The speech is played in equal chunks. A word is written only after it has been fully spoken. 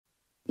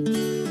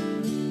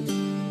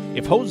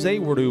If Jose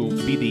were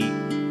to be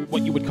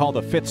what you would call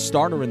the fifth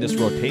starter in this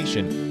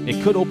rotation,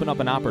 it could open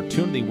up an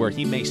opportunity where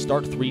he may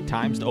start 3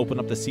 times to open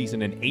up the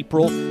season in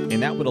April,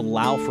 and that would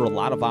allow for a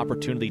lot of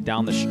opportunity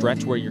down the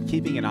stretch where you're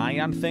keeping an eye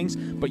on things,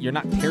 but you're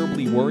not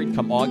terribly worried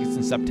come August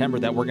and September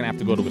that we're going to have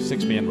to go to a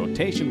 6-man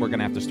rotation, we're going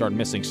to have to start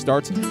missing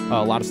starts,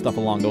 a lot of stuff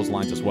along those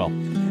lines as well.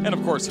 And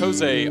of course,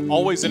 Jose,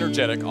 always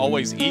energetic,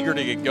 always eager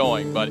to get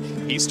going, but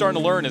he's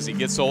starting to learn as he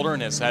gets older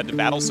and has had to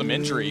battle some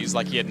injuries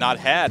like he had not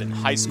had in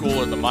high school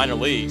or the minor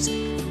leagues.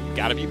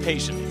 Got to be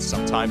patient. It's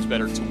sometimes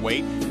better to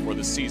wait for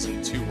the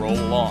season to roll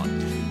along.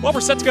 Well, we're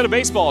set to go to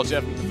baseball.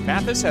 Jeff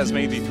Mathis has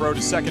made the throw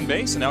to second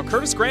base, and now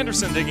Curtis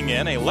Granderson digging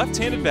in, a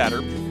left-handed batter,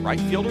 right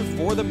fielder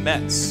for the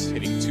Mets,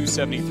 hitting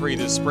 .273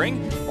 this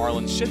spring.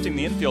 Marlins shifting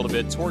the infield a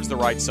bit towards the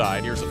right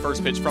side. Here's the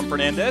first pitch from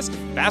Fernandez.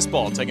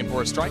 Fastball taken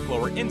for a strike,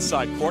 lower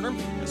inside corner,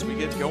 as we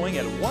get going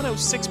at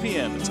 1:06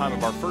 p.m., the time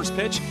of our first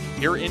pitch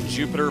here in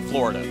Jupiter,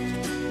 Florida.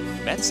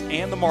 Mets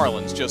and the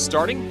Marlins just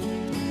starting.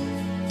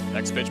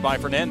 Next pitch by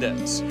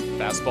Fernandez.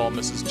 Fastball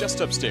misses just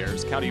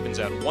upstairs. Count evens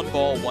at 1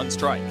 ball, 1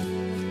 strike.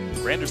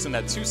 Granderson,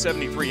 that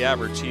 .273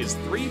 average. He is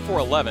 3 for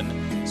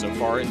 11 so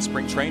far in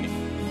spring training.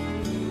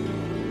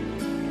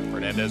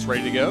 Fernandez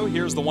ready to go.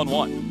 Here's the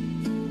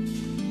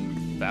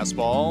 1-1.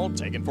 Fastball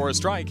taken for a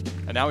strike.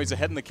 And now he's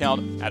ahead in the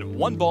count at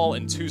 1 ball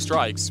and 2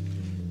 strikes.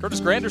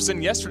 Curtis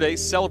Granderson yesterday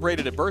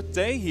celebrated a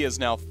birthday. He is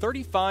now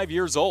 35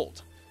 years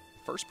old.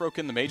 First broke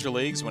in the major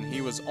leagues when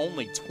he was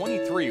only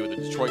 23 with the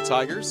Detroit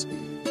Tigers.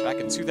 Back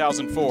in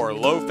 2004,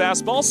 low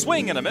fastball,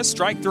 swing and a miss,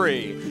 strike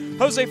 3.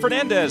 Jose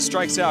Fernandez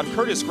strikes out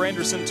Curtis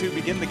Granderson to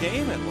begin the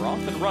game, and we're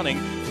off and running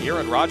here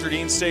at Roger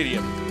Dean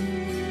Stadium.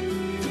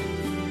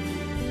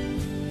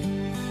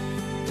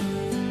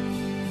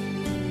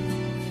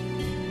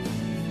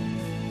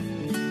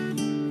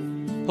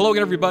 Hello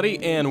again,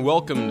 everybody, and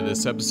welcome to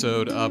this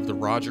episode of the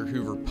Roger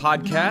Hoover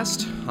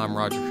Podcast. I'm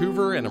Roger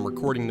Hoover, and I'm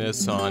recording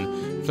this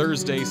on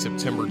Thursday,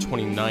 September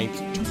 29th,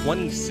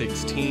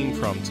 2016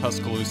 from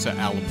Tuscaloosa,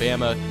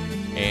 Alabama,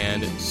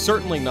 and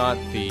certainly not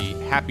the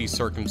happy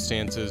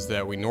circumstances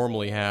that we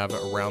normally have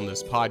around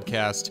this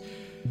podcast.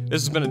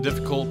 This has been a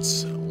difficult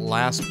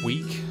last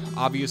week,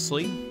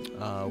 obviously,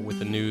 with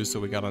the news that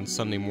we got on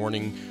Sunday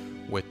morning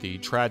with the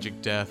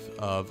tragic death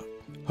of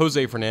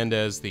Jose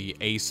Fernandez, the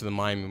ace of the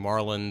Miami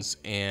Marlins,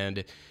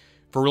 and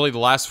for really the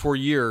last 4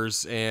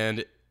 years,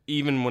 and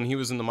even when he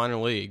was in the minor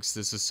leagues,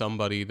 this is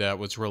somebody that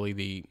was really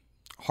the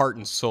heart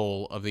and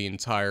soul of the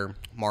entire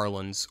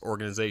Marlins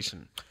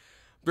organization.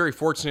 Very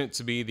fortunate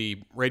to be the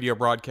radio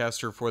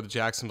broadcaster for the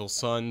Jacksonville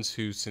Suns,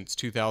 who since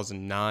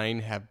 2009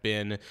 have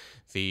been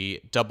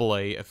the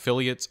AA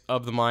affiliate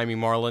of the Miami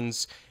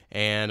Marlins,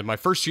 and my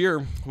first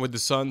year with the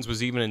Suns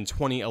was even in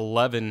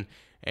 2011,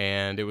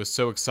 and it was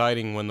so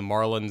exciting when the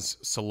Marlins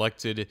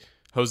selected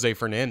Jose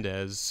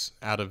Fernandez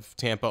out of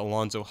Tampa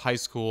Alonzo High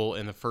School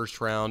in the first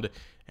round,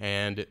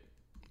 and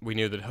we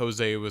knew that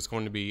Jose was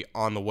going to be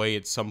on the way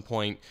at some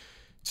point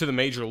to the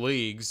major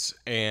leagues,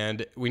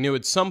 and we knew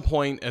at some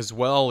point as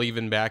well,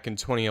 even back in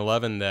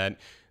 2011, that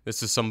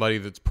this is somebody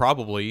that's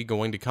probably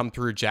going to come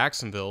through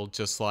Jacksonville,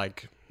 just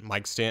like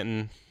Mike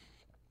Stanton,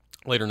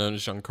 later known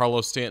as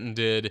Giancarlo Stanton,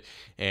 did,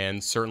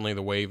 and certainly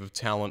the wave of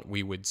talent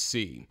we would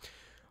see.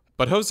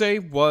 But Jose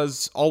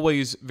was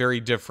always very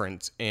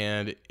different,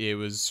 and it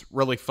was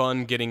really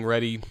fun getting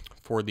ready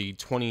for the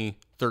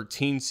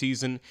 2013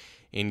 season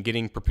and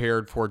getting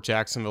prepared for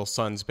Jacksonville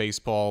Suns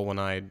baseball when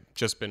I had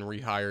just been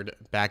rehired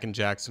back in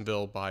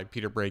Jacksonville by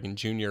Peter Bragan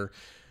Jr.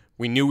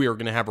 We knew we were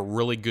going to have a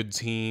really good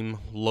team,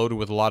 loaded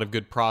with a lot of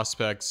good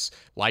prospects,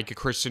 like a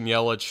Christian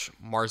Yelich,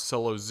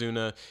 Marcell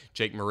Ozuna,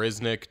 Jake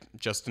Marisnick,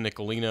 Justin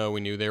Nicolino. We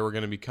knew they were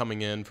going to be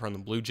coming in from the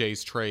Blue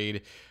Jays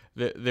trade.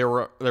 There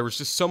was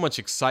just so much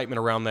excitement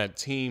around that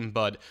team,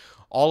 but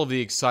all of the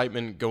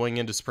excitement going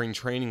into spring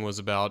training was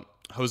about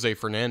Jose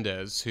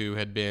Fernandez, who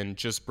had been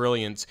just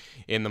brilliant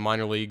in the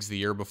minor leagues the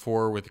year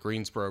before with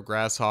Greensboro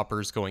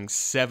Grasshoppers, going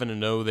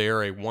 7-0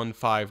 there, a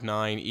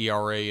 1.59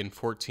 ERA in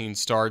 14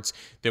 starts.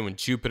 Then when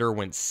Jupiter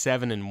went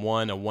 7-1,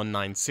 a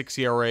 1.96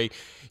 ERA.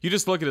 You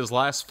just look at his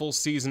last full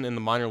season in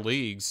the minor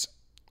leagues.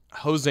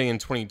 Jose in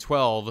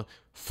 2012,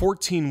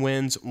 14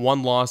 wins,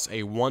 1 loss,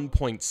 a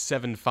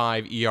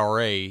 1.75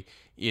 ERA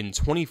in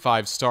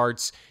 25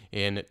 starts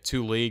in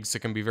 2 leagues that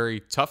can be very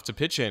tough to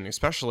pitch in,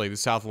 especially the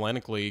South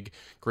Atlantic League.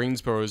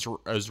 Greensboro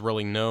is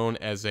really known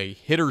as a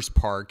hitter's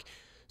park.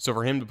 So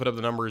for him to put up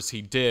the numbers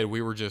he did,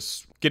 we were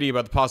just giddy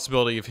about the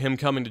possibility of him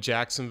coming to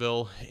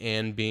Jacksonville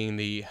and being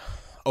the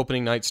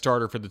opening night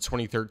starter for the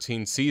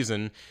 2013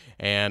 season,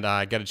 and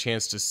I got a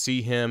chance to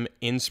see him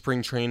in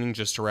spring training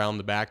just around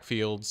the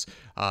backfields,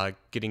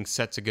 getting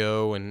set to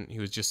go, and he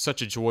was just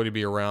such a joy to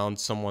be around,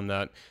 someone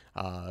that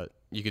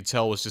you could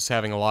tell was just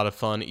having a lot of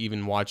fun,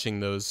 even watching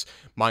those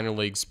minor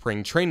league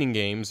spring training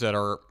games that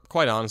are,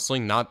 quite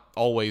honestly, not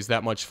always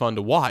that much fun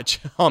to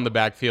watch on the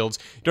backfields.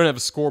 You don't have a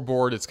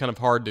scoreboard. It's kind of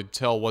hard to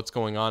tell what's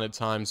going on at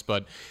times,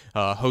 but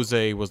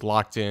Jose was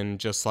locked in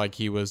just like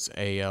he was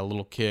a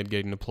little kid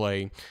getting to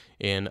play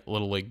in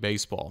Little League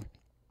Baseball.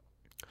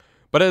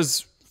 But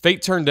as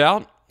fate turned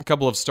out, a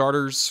couple of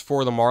starters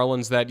for the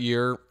Marlins that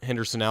year.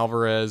 Henderson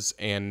Alvarez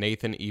and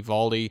Nathan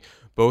Eovaldi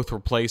both were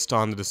placed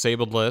on the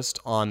disabled list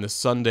on the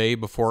Sunday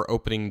before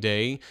opening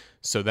day.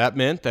 So that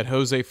meant that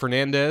Jose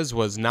Fernandez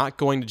was not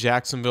going to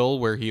Jacksonville,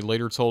 where he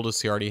later told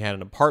us he already had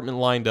an apartment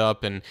lined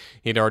up and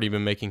he'd already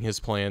been making his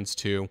plans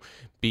to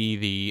be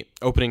the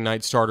opening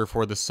night starter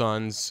for the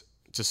Suns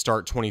to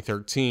start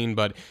 2013.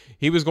 But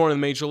he was going to the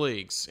major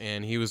leagues,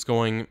 and he was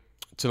going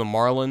to the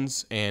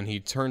Marlins, and he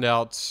turned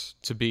out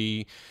to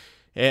be...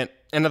 And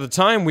at the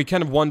time, we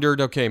kind of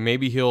wondered, okay,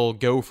 maybe he'll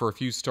go for a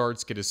few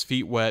starts, get his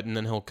feet wet, and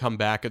then he'll come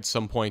back at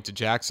some point to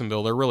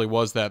Jacksonville. There really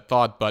was that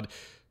thought, but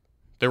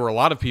there were a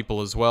lot of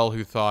people as well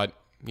who thought,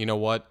 you know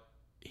what,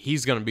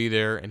 he's going to be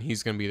there, and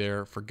he's going to be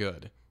there for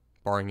good,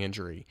 barring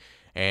injury.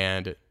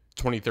 And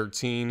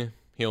 2013,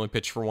 he only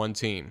pitched for one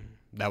team.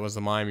 That was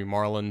the Miami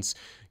Marlins,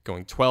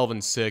 going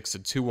 12-6, a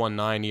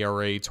 2.19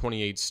 ERA,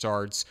 28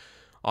 starts,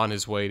 on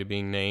his way to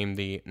being named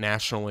the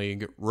National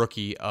League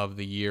Rookie of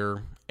the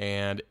Year.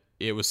 And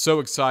it was so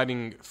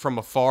exciting from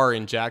afar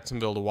in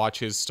Jacksonville to watch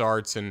his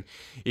starts, and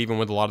even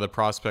with a lot of the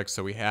prospects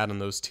that we had on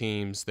those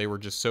teams, they were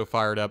just so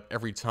fired up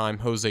every time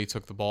Jose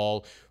took the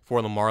ball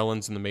for the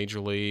Marlins in the major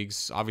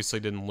leagues. Obviously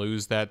didn't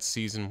lose that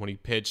season when he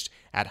pitched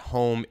at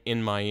home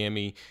in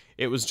Miami.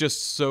 It was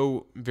just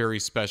so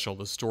very special,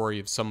 the story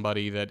of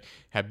somebody that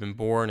had been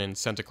born in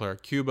Santa Clara,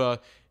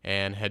 Cuba,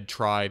 and had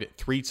tried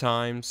 3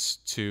 times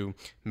to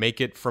make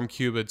it from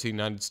Cuba to the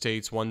United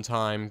States. One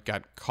time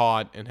got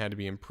caught and had to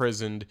be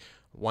imprisoned.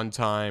 One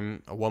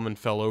time, a woman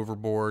fell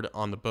overboard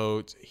on the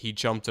boat. He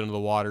jumped into the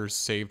waters,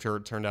 saved her.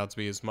 It turned out to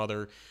be his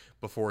mother,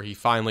 before he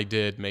finally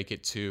did make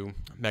it to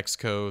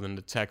Mexico, then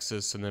to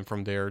Texas, and then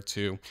from there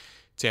to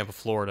Tampa,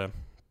 Florida.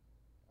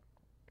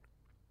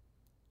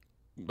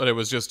 But it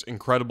was just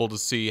incredible to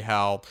see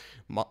how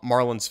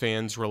Marlins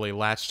fans really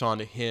latched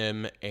onto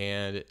him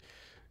and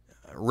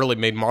really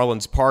made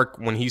Marlins Park,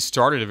 when he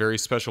started, a very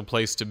special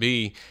place to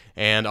be.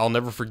 And I'll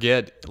never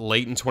forget,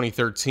 late in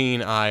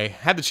 2013, I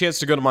had the chance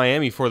to go to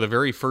Miami for the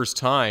very first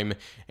time,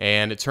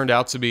 and it turned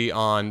out to be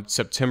on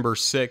September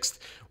 6th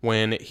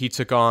when he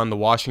took on the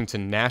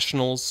Washington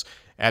Nationals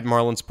at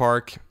Marlins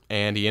Park,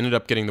 and he ended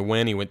up getting the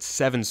win. He went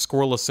 7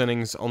 scoreless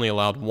innings, only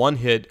allowed 1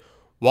 hit,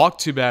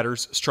 walked 2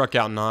 batters, struck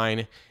out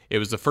 9. It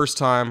was the first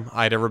time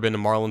I'd ever been to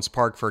Marlins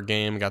Park for a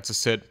game. Got to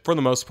sit, for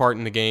the most part,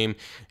 in the game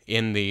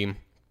in the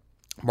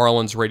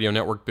Marlins Radio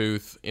Network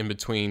booth in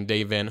between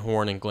Dave Van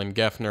Horn and Glenn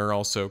Geffner.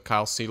 Also,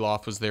 Kyle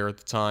Seeloff was there at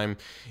the time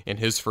in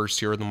his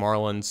first year of the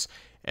Marlins.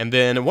 And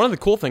then one of the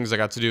cool things I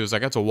got to do is I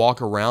got to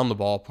walk around the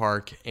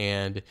ballpark,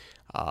 and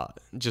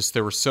just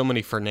there were so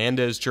many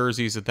Fernandez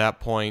jerseys at that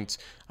point.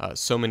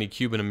 So many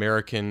Cuban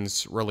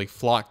Americans really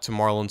flocked to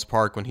Marlins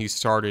Park when he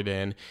started,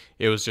 and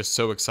it was just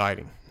so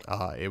exciting.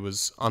 It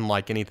was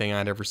unlike anything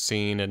I'd ever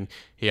seen, and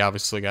he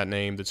obviously got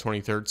named the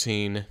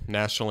 2013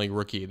 National League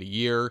Rookie of the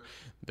Year.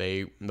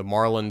 The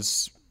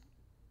Marlins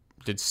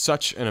did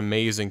such an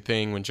amazing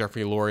thing when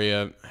Jeffrey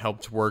Loria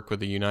helped work with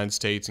the United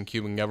States and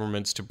Cuban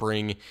governments to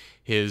bring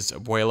his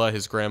abuela,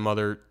 his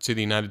grandmother, to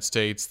the United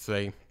States.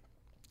 They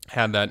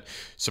had that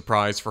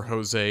surprise for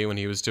Jose when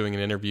he was doing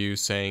an interview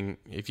saying,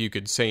 if you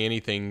could say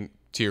anything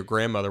to your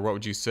grandmother, what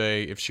would you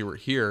say if she were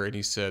here? And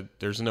he said,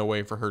 there's no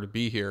way for her to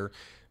be here.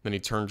 Then he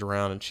turns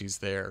around and she's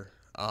there.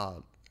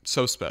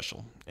 So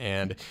special.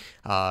 And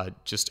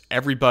just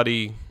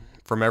everybody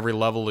from every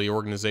level of the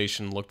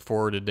organization looked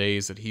forward to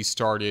days that he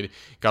started.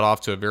 Got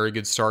off to a very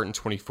good start in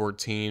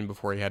 2014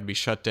 before he had to be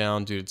shut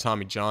down due to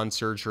Tommy John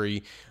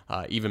surgery.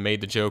 Even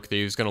made the joke that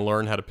he was going to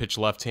learn how to pitch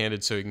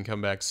left-handed so he can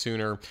come back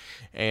sooner.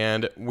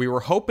 And we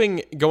were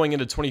hoping going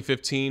into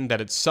 2015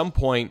 that at some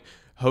point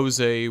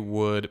Jose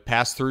would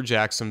pass through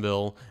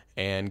Jacksonville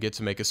and get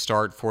to make a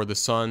start for the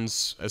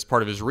Suns as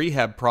part of his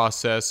rehab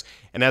process.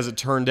 And as it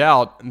turned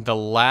out, the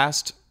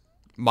last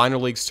minor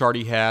league start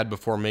he had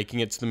before making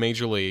it to the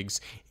major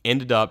leagues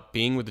ended up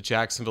being with the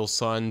Jacksonville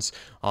Suns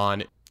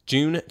on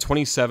June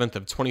 27th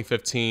of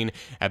 2015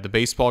 at the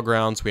baseball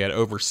grounds. We had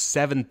over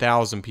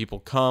 7,000 people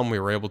come. We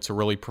were able to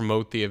really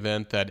promote the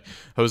event that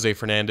Jose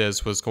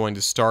Fernandez was going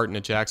to start in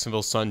a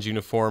Jacksonville Suns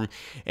uniform,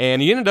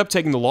 and he ended up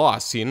taking the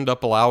loss. He ended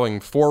up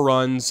allowing 4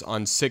 runs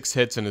on 6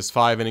 hits in his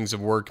 5 innings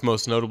of work.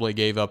 Most notably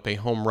gave up a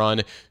home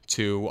run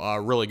to a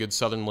really good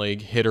Southern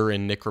League hitter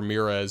in Nick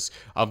Ramirez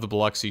of the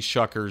Biloxi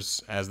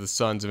Shuckers, as the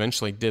Suns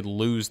eventually did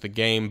lose the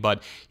game,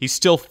 but he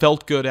still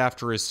felt good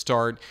after his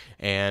start.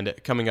 And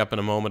coming up in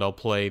a moment, I'll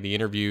play the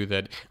interview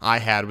that I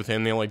had with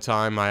him. The only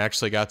time I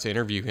actually got to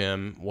interview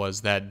him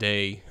was that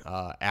day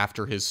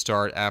after his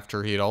start,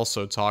 after he had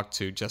also talked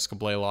to Jessica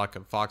Blaylock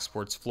of Fox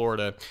Sports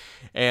Florida.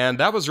 And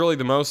that was really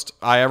the most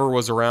I ever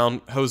was around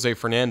Jose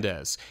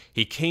Fernandez.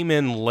 He came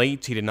in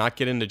late. He did not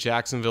get into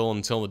Jacksonville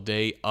until the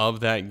day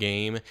of that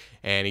game.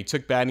 and he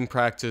took batting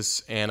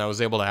practice, and I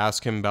was able to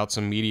ask him about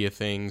some media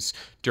things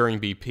during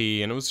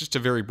BP, and it was just a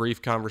very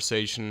brief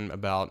conversation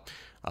about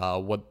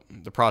what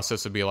the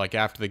process would be like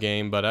after the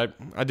game. But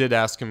I did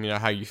ask him,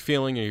 how you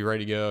feeling? Are you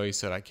ready to go? He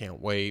said, I can't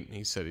wait.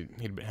 He said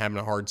he'd been having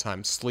a hard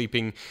time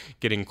sleeping,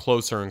 getting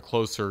closer and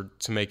closer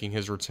to making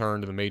his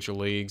return to the major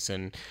leagues.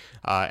 And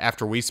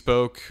after we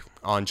spoke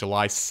on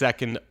July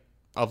 2nd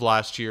of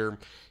last year,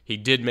 he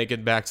did make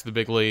it back to the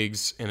big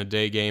leagues in a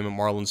day game at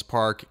Marlins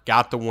Park,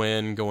 got the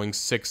win, going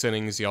 6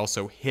 innings. He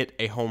also hit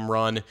a home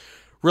run.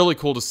 Really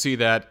cool to see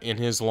that in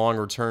his long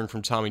return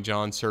from Tommy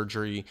John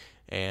surgery.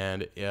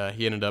 And he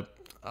ended up,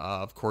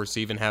 of course,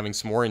 even having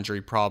some more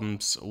injury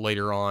problems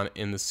later on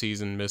in the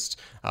season,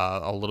 missed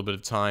a little bit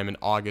of time in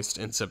August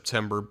and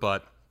September,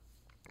 but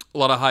a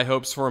lot of high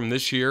hopes for him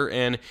this year,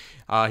 and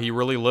he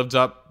really lived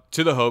up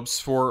to the hopes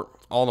for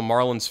all the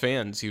Marlins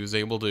fans. He was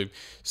able to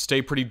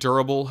stay pretty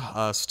durable,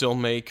 still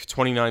make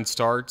 29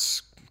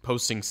 starts,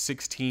 posting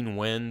 16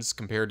 wins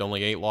compared to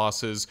only 8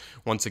 losses.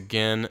 Once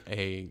again,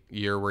 a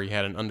year where he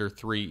had an under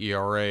 3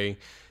 ERA,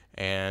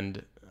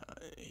 and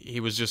he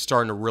was just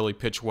starting to really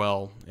pitch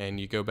well. And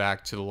you go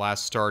back to the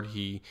last start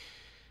he,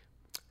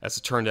 as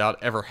it turned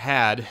out, ever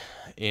had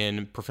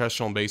in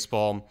professional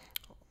baseball,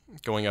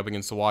 going up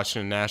against the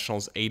Washington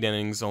Nationals, 8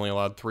 innings, only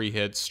allowed 3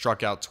 hits,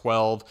 struck out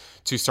 12.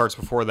 2 starts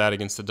before that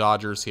against the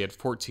Dodgers, he had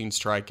 14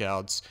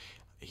 strikeouts.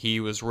 He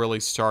was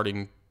really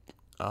starting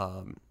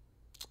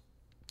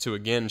to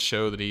again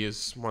show that he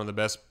is one of the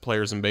best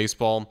players in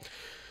baseball.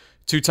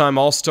 2-time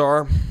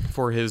All-Star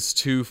for his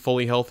 2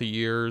 fully healthy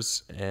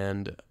years,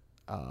 and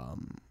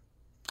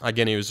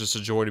again, he was just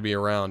a joy to be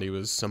around. He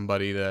was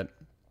somebody that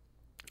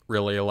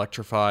really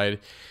electrified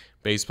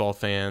baseball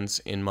fans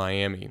in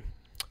Miami.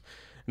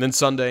 And then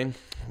Sunday,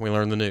 we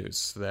learned the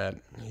news that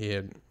he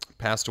had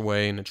passed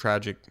away in a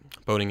tragic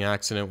boating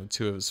accident with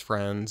 2 of his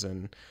friends,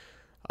 and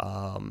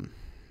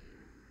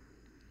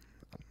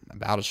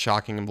about as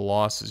shocking of a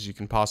loss as you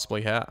can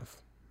possibly have,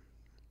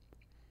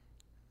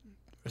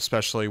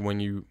 especially when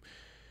you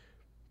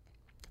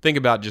think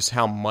about just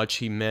how much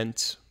he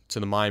meant to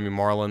the Miami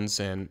Marlins.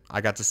 And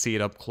I got to see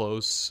it up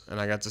close, and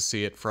I got to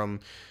see it from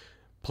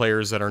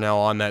players that are now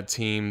on that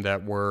team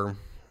that were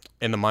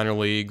in the minor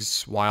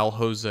leagues while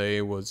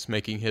Jose was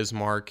making his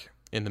mark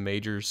in the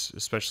majors,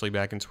 especially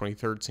back in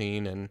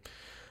 2013, and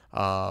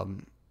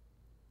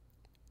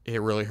it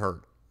really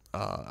hurt.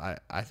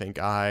 I think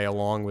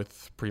along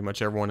with pretty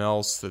much everyone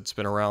else that's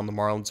been around the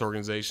Marlins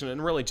organization,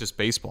 and really just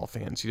baseball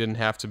fans, you didn't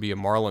have to be a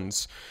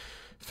Marlins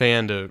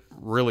fan to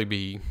really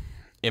be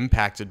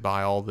impacted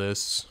by all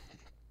this.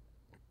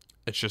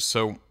 It's just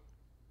so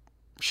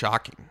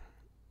shocking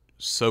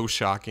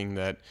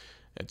that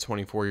at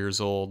 24 years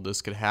old,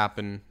 this could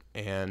happen,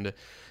 and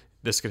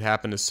this could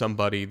happen to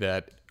somebody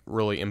that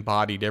really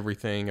embodied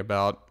everything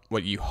about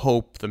what you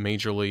hope the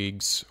major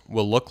leagues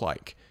will look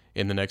like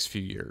in the next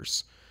few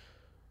years.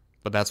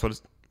 But that's what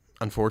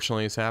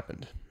unfortunately has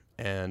happened.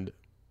 And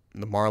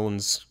the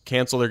Marlins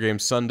canceled their game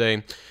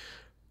Sunday.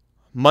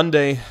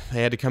 Monday,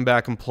 they had to come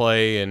back and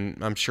play,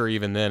 and I'm sure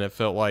even then it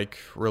felt like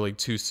really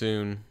too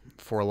soon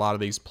for a lot of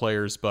these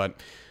players,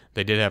 but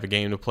they did have a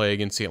game to play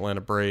against the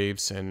Atlanta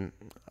Braves, and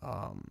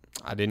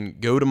I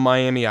didn't go to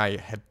Miami. I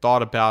had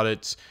thought about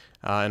it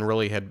and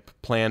really had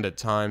planned at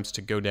times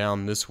to go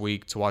down this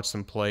week to watch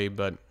them play,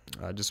 but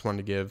I just wanted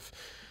to give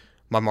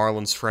my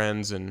Marlins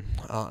friends, and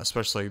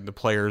especially the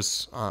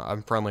players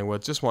I'm friendly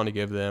with, just wanted to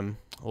give them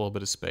a little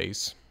bit of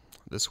space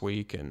this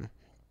week, and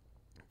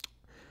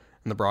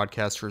the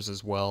broadcasters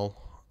as well.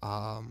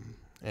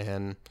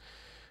 And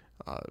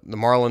the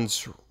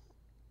Marlins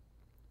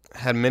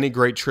had many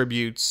great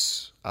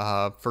tributes.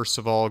 First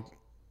of all,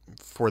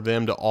 for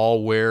them to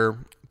all wear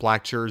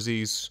black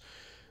jerseys,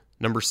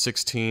 number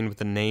 16 with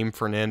the name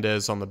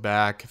Fernandez on the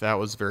back, that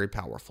was very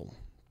powerful.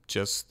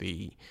 Just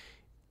the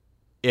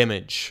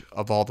image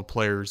of all the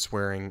players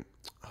wearing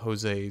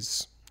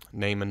Jose's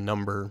name and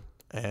number,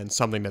 and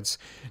something that's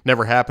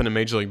never happened in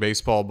Major League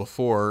Baseball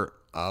before.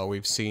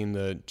 We've seen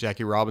the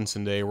Jackie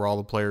Robinson Day where all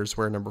the players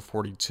wear number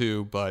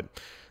 42, but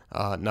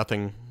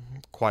nothing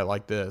quite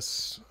like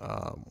this,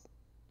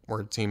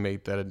 where a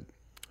teammate that had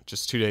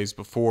just 2 days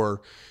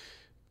before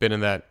been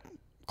in that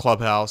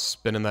clubhouse,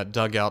 been in that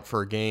dugout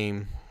for a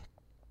game,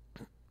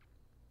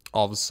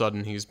 all of a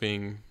sudden he's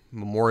being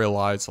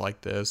memorialized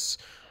like this.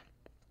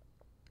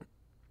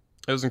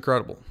 It was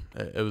incredible.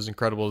 It was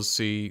incredible to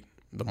see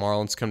the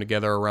Marlins come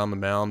together around the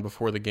mound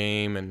before the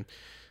game and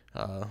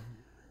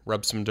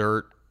rub some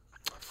dirt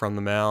from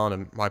the mound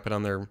and wipe it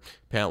on their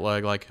pant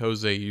leg like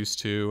Jose used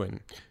to, and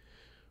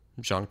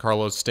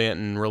Giancarlo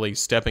Stanton really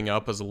stepping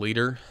up as a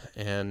leader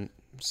and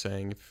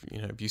saying,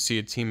 if you see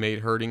a teammate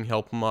hurting,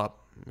 help them up.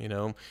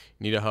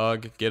 Need a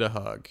hug, get a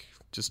hug.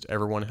 Just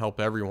everyone help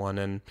everyone.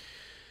 And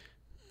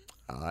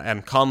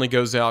Adam Conley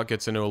goes out,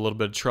 gets into a little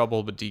bit of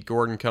trouble, but Dee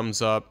Gordon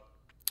comes up,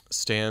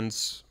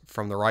 stands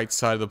from the right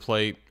side of the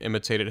plate,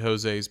 imitated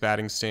Jose's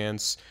batting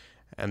stance,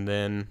 and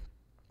then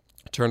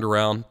turned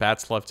around,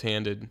 bats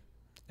left-handed,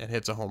 and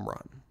hits a home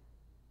run.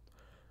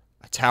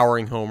 A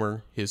towering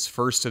homer, his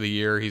first of the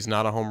year. He's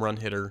not a home run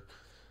hitter,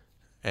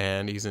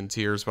 and he's in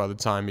tears by the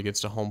time he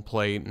gets to home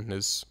plate, and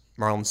his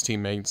Marlins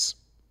teammates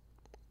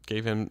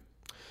gave him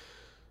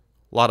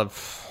a lot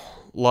of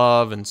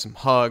love and some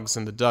hugs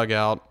in the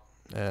dugout,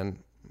 and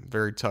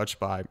very touched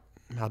by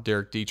how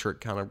Derek Dietrich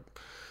kind of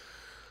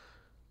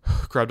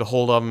grabbed a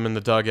hold of him in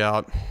the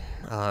dugout.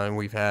 And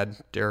we've had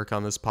Derek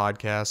on this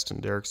podcast,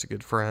 and Derek's a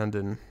good friend,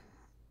 and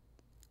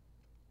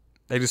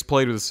they just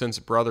played with a sense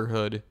of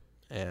brotherhood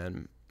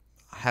and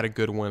had a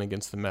good win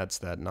against the Mets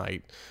that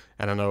night.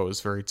 And I know it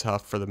was very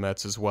tough for the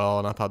Mets as well,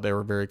 and I thought they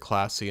were very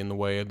classy in the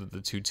way that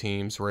the two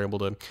teams were able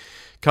to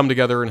come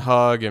together and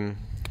hug. And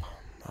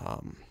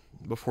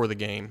before the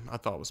game, I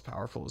thought was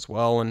powerful as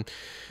well. And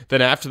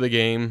then after the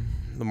game,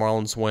 the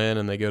Marlins win,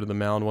 and they go to the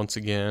mound once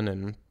again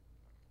and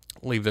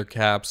leave their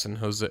caps, and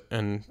Jose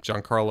and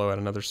Giancarlo had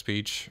another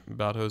speech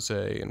about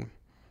Jose, and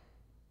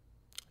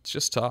it's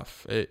just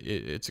tough.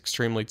 It's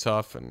extremely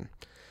tough, and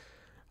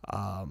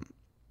a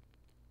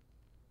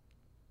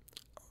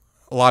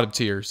lot of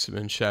tears have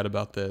been shed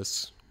about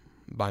this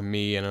by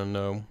me, and I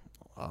know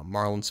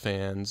Marlins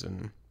fans,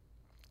 and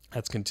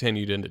that's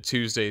continued into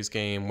Tuesday's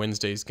game,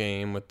 Wednesday's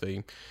game with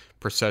the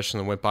procession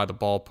that went by the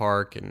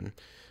ballpark, and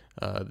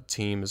the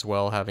team as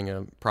well having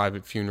a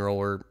private funeral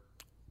where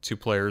two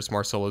players,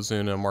 Marcell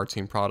Ozuna and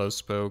Martin Prado,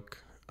 spoke.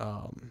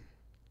 A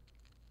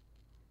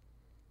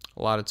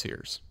lot of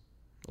tears.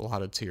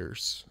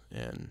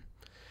 And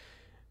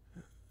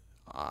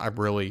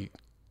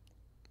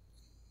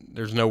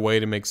there's no way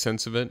to make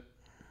sense of it.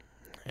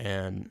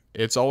 And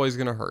it's always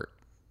going to hurt.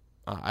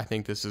 I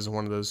think this is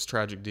one of those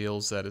tragic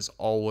deals that is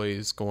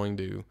always going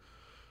to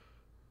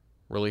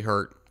really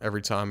hurt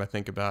every time I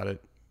think about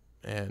it.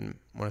 And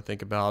when I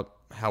think about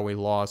how we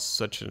lost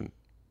such an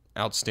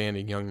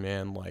outstanding young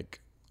man like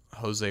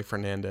Jose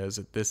Fernandez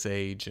at this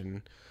age,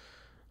 and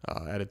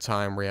at a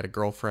time where he had a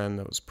girlfriend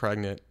that is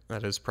pregnant,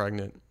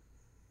 and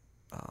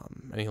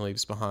he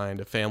leaves behind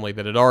a family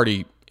that had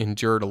already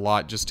endured a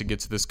lot just to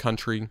get to this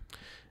country,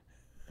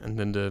 and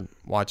then to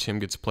watch him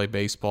get to play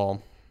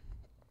baseball.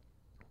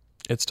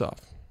 It's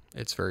tough.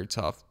 It's very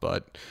tough.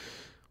 But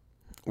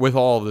with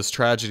all of this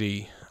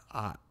tragedy,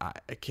 I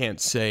can't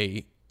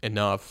say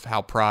enough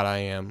how proud I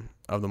am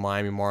of the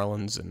Miami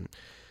Marlins and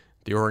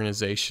the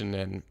organization,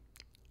 and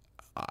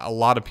a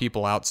lot of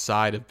people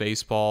outside of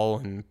baseball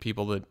and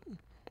people that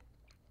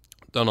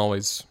don't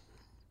always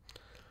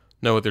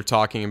know what they're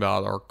talking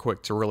about are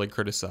quick to really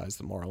criticize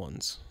the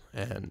Marlins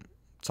and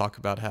talk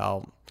about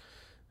how,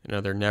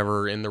 they're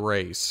never in the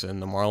race.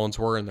 And the Marlins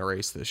were in the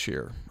race this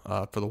year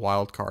for the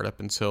wild card up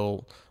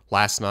until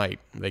last night.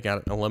 They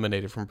got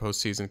eliminated from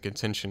postseason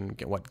contention,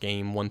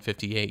 game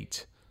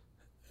 158.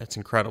 That's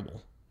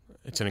incredible.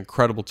 It's an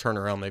incredible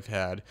turnaround they've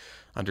had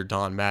under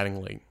Don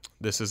Mattingly.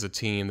 This is a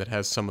team that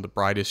has some of the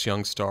brightest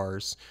young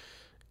stars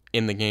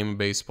in the game of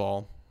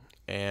baseball,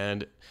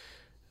 and a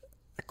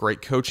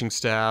great coaching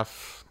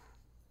staff,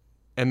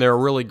 and they're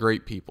really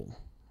great people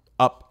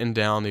up and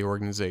down the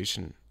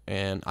organization.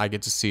 And I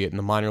get to see it in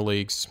the minor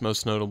leagues,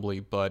 most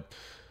notably, but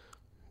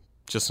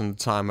just in the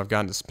time I've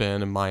gotten to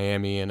spend in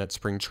Miami and at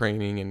spring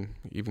training, and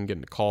even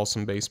getting to call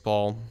some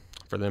baseball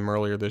for them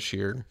earlier this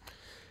year,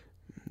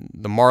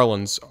 the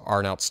Marlins are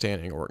an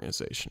outstanding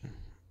organization.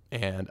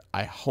 And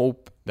I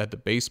hope that the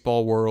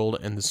baseball world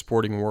and the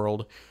sporting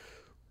world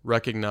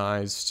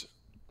recognized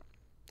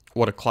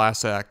what a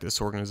class act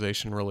this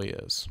organization really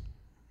is.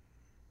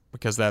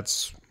 Because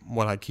that's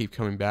what I keep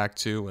coming back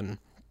to. And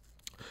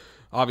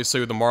obviously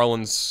with the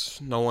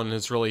Marlins, no one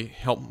has really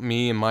helped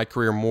me in my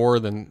career more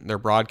than their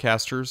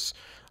broadcasters.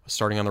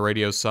 Starting on the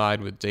radio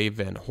side with Dave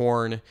Van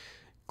Horn,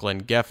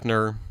 Glenn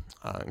Geffner,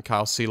 and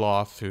Kyle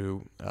Seeloff,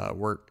 who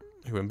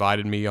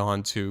invited me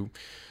on to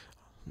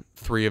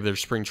 3 of their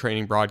spring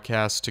training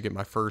broadcasts to get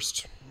my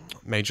first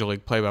Major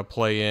League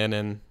play-by-play in.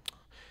 And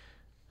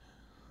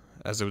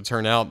as it would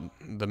turn out,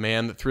 the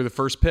man that threw the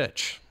first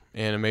pitch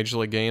in a Major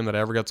League game that I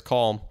ever got to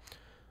call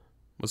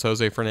was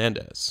Jose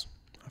Fernandez.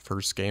 The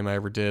first game I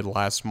ever did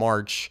last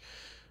March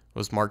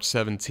was March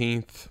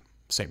 17th,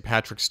 St.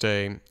 Patrick's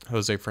Day.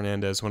 Jose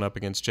Fernandez went up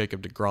against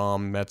Jacob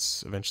deGrom.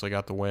 Mets eventually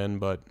got the win,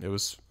 but it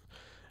was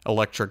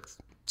electric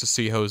to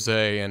see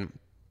Jose. And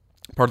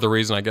part of the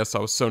reason I guess I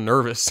was so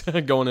nervous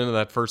going into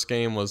that first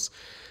game was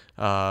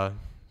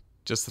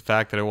just the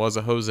fact that it was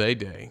a Jose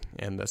day,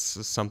 and this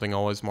is something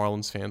always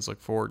Marlins fans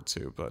look forward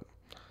to. But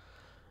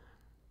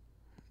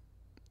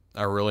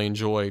I really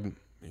enjoyed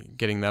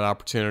getting that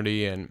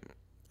opportunity and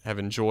have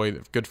enjoyed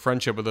a good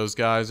friendship with those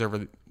guys over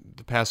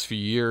the past few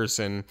years,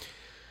 and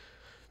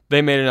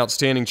they made an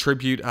outstanding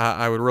tribute.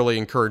 I would really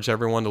encourage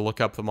everyone to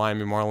look up the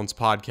Miami Marlins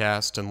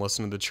podcast and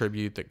listen to the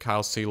tribute that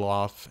Kyle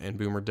Seeloff and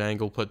Boomer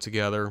Dangle put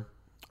together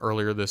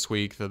earlier this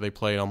week that they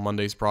played on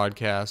Monday's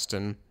broadcast,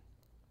 and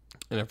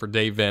for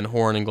Dave Van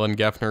Horn and Glenn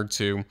Geffner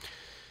to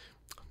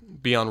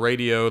be on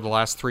radio the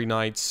last 3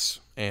 nights,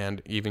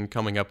 and even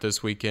coming up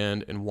this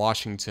weekend in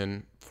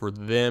Washington, for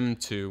them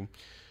to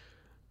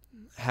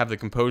have the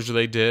composure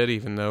they did,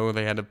 even though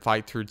they had to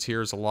fight through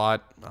tears a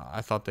lot.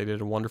 I thought they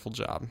did a wonderful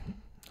job.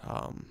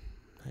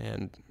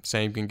 And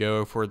same can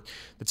go for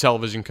the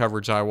television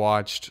coverage I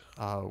watched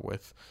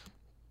with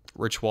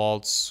Rich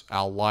Waltz,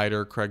 Al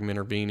Leiter, Craig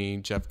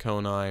Minervini, Jeff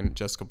Conine,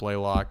 Jessica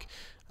Blaylock,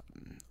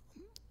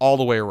 all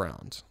the way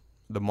around.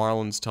 The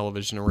Marlins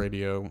television and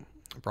radio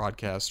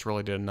broadcast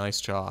really did a nice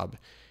job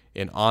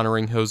in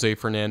honoring Jose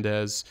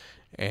Fernandez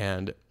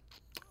and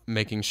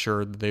making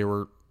sure that they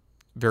were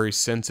very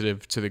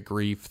sensitive to the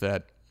grief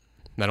that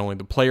not only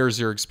the players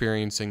are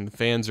experiencing, the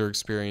fans are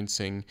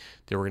experiencing,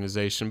 the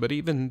organization, but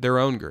even their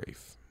own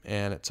grief.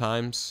 And at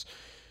times,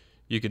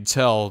 you could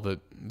tell that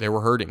they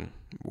were hurting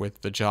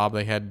with the job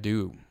they had to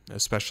do,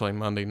 especially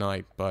Monday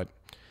night. But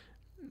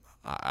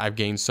I've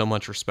gained so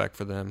much respect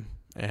for them,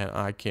 and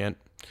I can't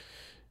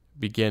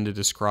begin to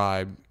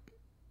describe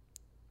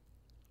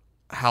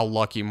how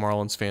lucky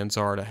Marlins fans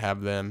are to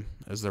have them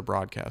as their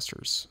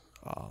broadcasters,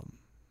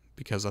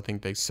 because I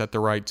think they set the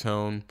right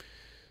tone,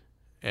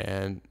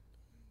 and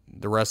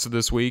the rest of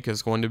this week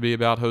is going to be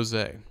about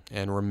Jose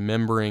and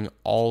remembering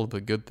all of the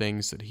good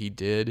things that he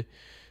did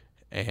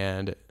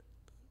and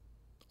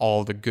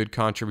all the good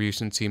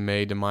contributions he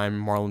made to Miami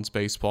Marlins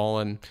baseball.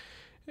 And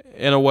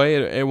in a way,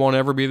 it won't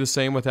ever be the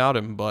same without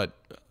him, but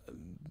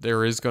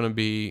there is going to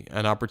be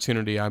an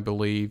opportunity, I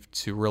believe,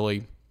 to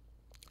really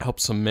help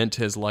cement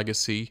his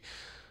legacy.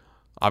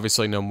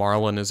 Obviously, no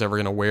Marlin is ever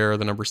going to wear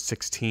the number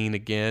 16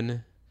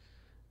 again,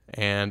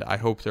 and I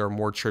hope there are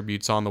more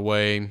tributes on the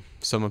way.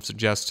 Some have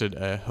suggested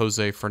a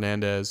Jose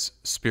Fernandez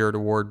Spirit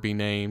Award be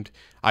named.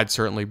 I'd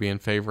certainly be in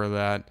favor of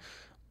that.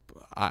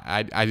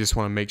 I just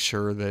want to make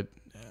sure that,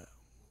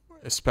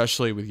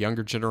 especially with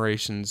younger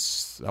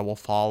generations that will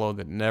follow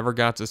that never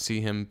got to see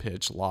him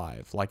pitch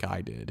live like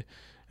I did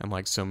and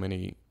like so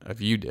many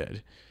of you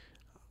did,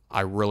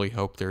 I really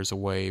hope there's a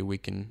way we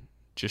can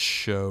just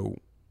show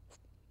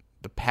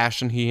the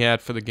passion he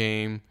had for the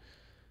game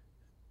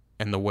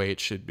and the way it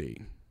should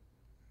be.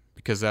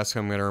 Because that's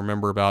what I'm going to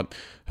remember about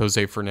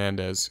Jose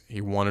Fernandez.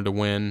 He wanted to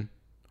win.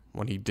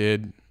 When he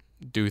did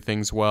do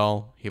things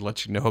well, he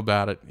let you know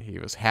about it. He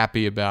was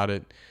happy about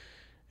it.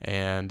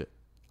 And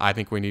I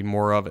think we need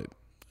more of it.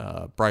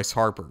 Bryce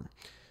Harper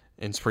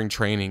in spring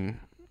training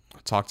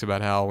talked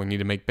about how we need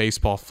to make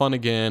baseball fun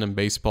again, and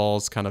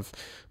baseball's kind of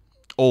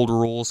old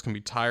rules can be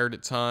tired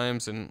at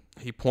times. And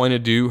he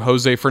pointed to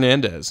Jose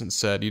Fernandez and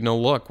said,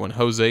 look, when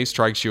Jose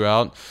strikes you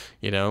out,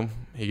 he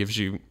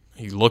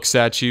looks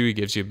at you, he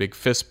gives you a big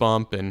fist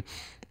bump, and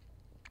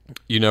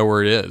you know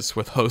where it is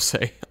with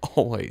Jose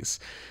always.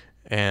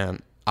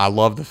 And I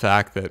love the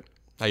fact that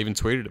I even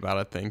tweeted about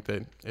it. I think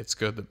that it's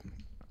good that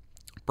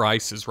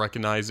Bryce is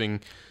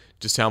recognizing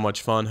just how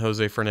much fun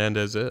Jose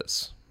Fernandez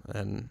is.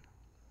 And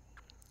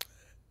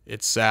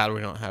it's sad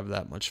we don't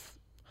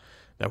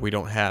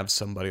have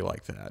somebody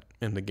like that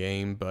in the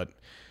game, but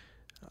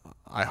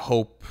I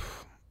hope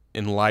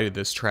in light of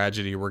this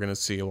tragedy, we're going to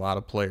see a lot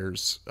of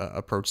players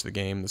approach the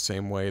game the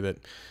same way that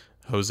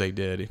Jose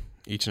did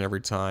each and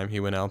every time he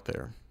went out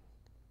there.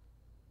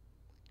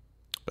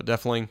 But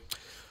definitely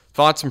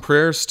thoughts and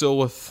prayers still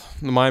with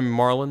the Miami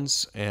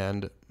Marlins,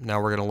 and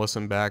now we're going to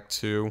listen back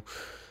to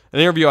an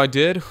interview I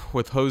did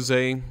with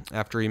Jose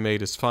after he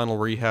made his final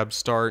rehab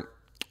start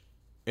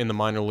in the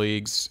minor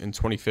leagues in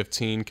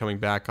 2015, coming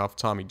back off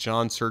Tommy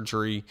John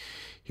surgery.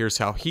 Here's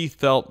how he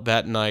felt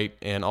that night,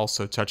 and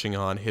also touching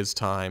on his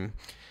time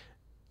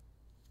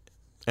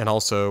in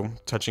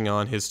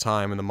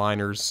the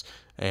minors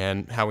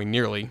and how he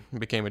nearly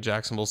became a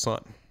Jacksonville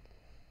Sun.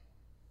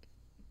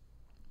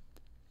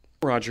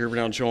 Roger, we're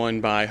now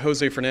joined by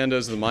Jose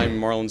Fernandez. The Miami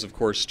Marlins, of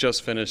course,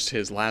 just finished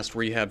his last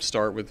rehab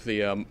start with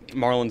the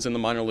Marlins in the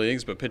minor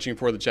leagues, but pitching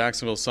for the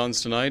Jacksonville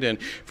Suns tonight.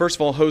 And first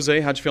of all,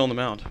 Jose, how'd you feel on the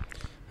mound?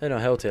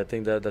 Healthy. I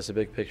think that's a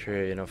big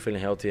picture here,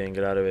 feeling healthy and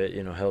get out of it,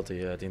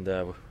 healthy. I think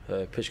the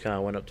pitch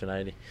count went up to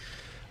 90.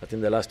 I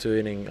think the last two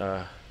innings,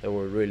 they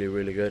were really,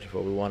 really good,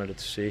 what we wanted it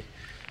to see.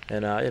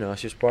 And,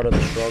 it's just part of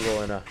the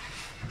struggle and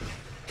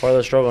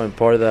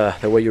part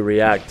of the way you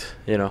react,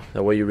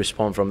 the way you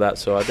respond from that.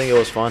 So I think it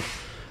was fun.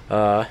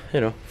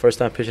 First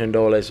time pitching in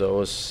Double-A, so I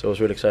was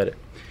really excited.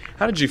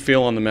 How did you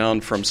feel on the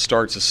mound from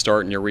start to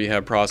start in your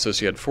rehab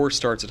process? You had 4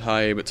 starts at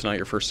High A, but tonight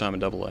your first time in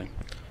Double-A.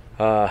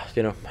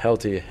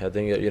 Healthy. I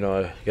think,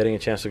 getting a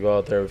chance to go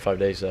out there every 5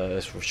 days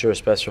is for sure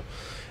special.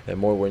 And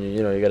more when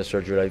you get a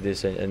surgery like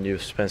this and you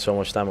spend so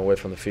much time away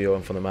from the field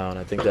and from the mound.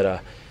 I think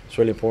that it's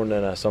really important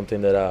and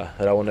something that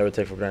I will never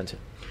take for granted.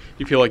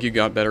 You feel like you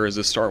got better as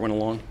the start went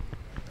along?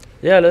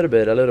 Yeah, a little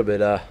bit.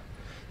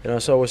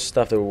 It's always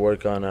stuff that we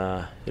work on.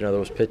 There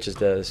was pitches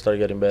that started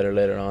getting better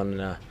later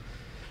on,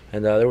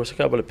 and there was a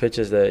couple of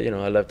pitches that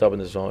I left up in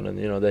the zone,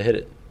 and they hit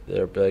it.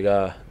 They're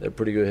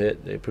pretty good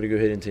hit. They're a pretty good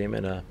hitting team,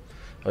 and I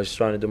was just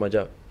trying to do my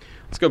job.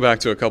 Let's go back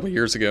to a couple of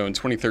years ago. In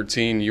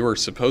 2013, you were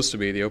supposed to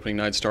be the opening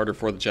night starter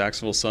for the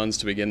Jacksonville Suns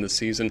to begin the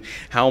season.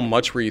 How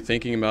much were you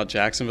thinking about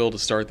Jacksonville to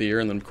start the year?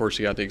 And then, of course,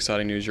 you got the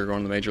exciting news you're going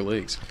to the major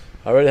leagues.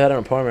 I already had an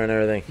apartment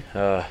and everything.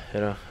 I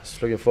was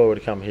looking forward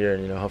to come here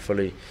and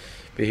hopefully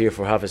be here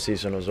for half a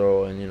season or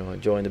so and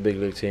join the big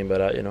league team.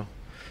 But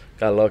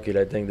got lucky.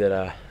 I think that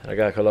I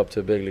got called up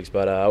to the big leagues.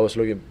 But I was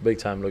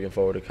looking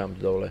forward to come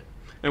to Double-A.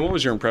 And what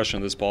was your impression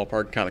of this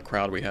ballpark, kind of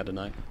crowd we had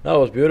tonight? No, it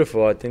was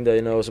beautiful. I think that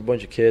it was a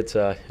bunch of kids,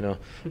 a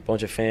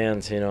bunch of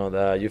fans.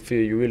 That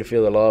you really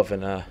feel the love,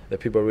 and the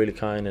people are really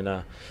kind. And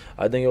I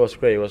think it was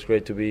great. It was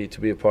great to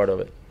be a part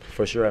of it.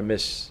 For sure, I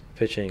miss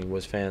pitching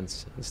with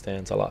fans and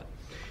stands a lot.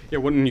 Yeah,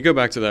 when you go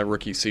back to that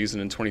rookie season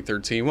in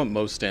 2013, what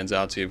most stands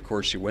out to you? Of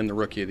course, you win the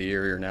Rookie of the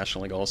Year, you're a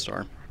National League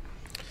All-Star.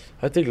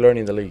 I think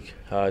learning the league.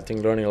 I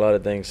think learning a lot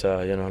of things.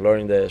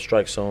 Learning the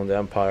strike zone, the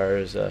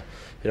umpires. The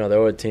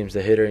other teams,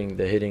 the hitting.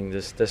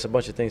 There's a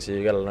bunch of things that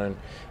you got to learn.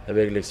 The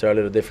big leagues are a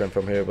little different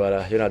from here, but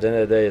at the end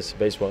of the day, it's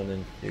baseball,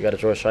 and you got to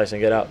throw strikes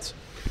and get outs.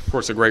 Of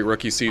course, a great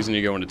rookie season.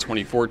 You go into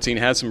 2014,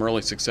 had some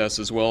early success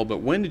as well. But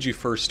when did you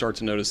first start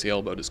to notice the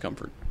elbow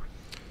discomfort?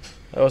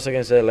 I was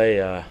against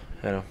LA.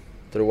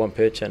 Threw one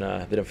pitch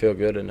and didn't feel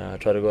good, and I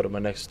tried to go to my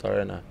next start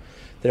and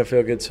didn't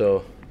feel good.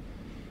 So,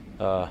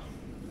 no,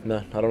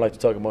 I don't like to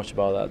talk much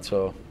about that.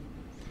 So,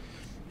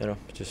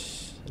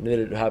 just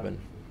needed to happen.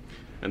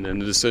 And then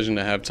the decision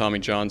to have Tommy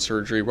John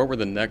surgery. What were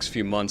the next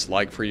few months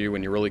like for you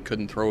when you really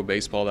couldn't throw a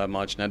baseball that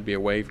much and had to be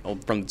away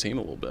from the team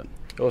a little bit?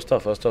 It was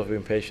tough. It was tough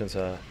being patient.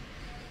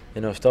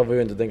 It's tough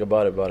even to think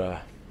about it,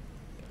 but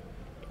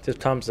just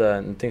times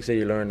and things that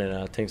you learn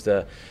and things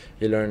that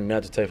you learn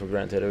not to take for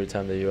granted every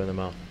time that you're on the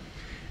mound.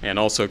 And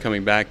also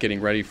coming back,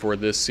 getting ready for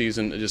this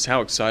season, just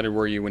how excited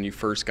were you when you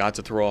first got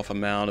to throw off a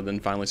mound and then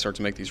finally start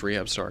to make these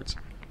rehab starts?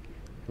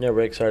 Yeah,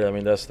 very excited. I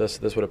mean, that's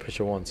what a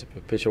pitcher wants. A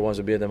pitcher wants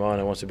to be at the mound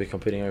and wants to be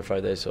competing every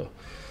Friday, so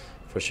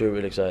for sure,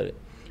 really excited.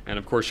 And,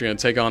 of course, you're going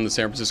to take on the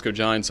San Francisco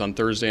Giants on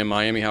Thursday in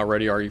Miami. How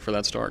ready are you for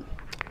that start?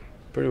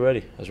 Pretty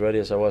ready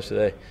as I was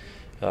today.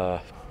 I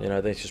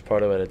think it's just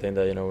part of it. I think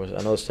that, was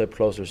another step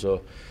closer,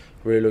 so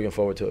really looking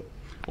forward to it.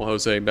 Well,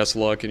 Jose, best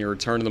of luck in your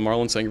return to the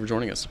Marlins. Thank you for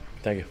joining us.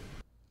 Thank you.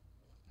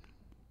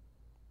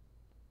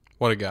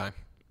 What a guy.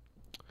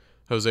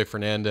 Jose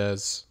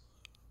Fernandez.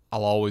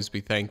 I'll always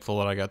be thankful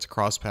that I got to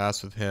cross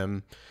paths with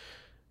him.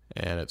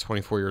 And at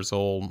 24 years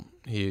old,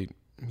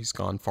 he's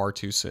gone far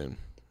too soon.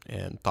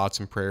 And thoughts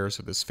and prayers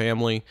with his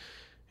family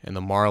and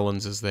the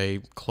Marlins as they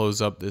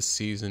close up this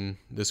season,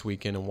 this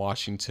weekend in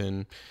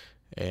Washington.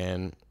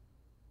 And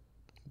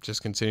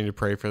just continue to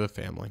pray for the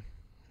family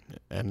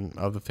and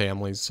of the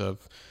families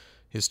of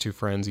his two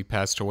friends he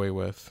passed away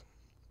with.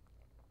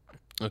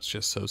 It's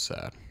just so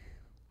sad.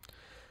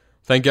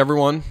 Thank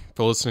everyone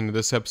for listening to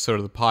this episode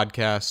of the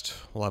podcast.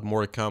 We'll have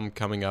more to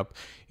coming up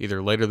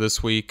either later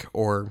this week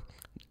or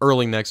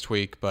early next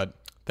week. But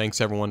thanks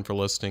everyone for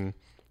listening.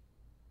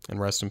 And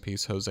rest in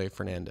peace, Jose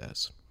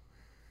Fernandez.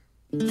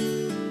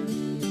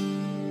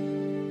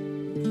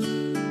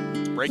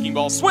 Breaking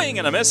ball swing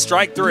and a miss,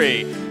 strike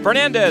three.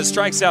 Fernandez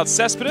strikes out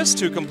Cespedes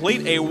to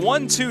complete a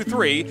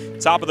 1-2-3.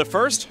 Top of the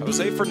first,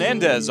 Jose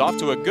Fernandez off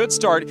to a good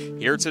start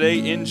here today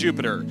in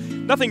Jupiter.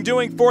 Nothing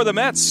doing for the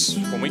Mets.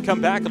 When we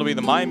come back, it'll be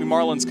the Miami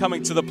Marlins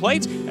coming to the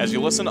plate as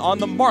you listen on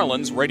the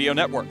Marlins Radio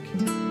Network.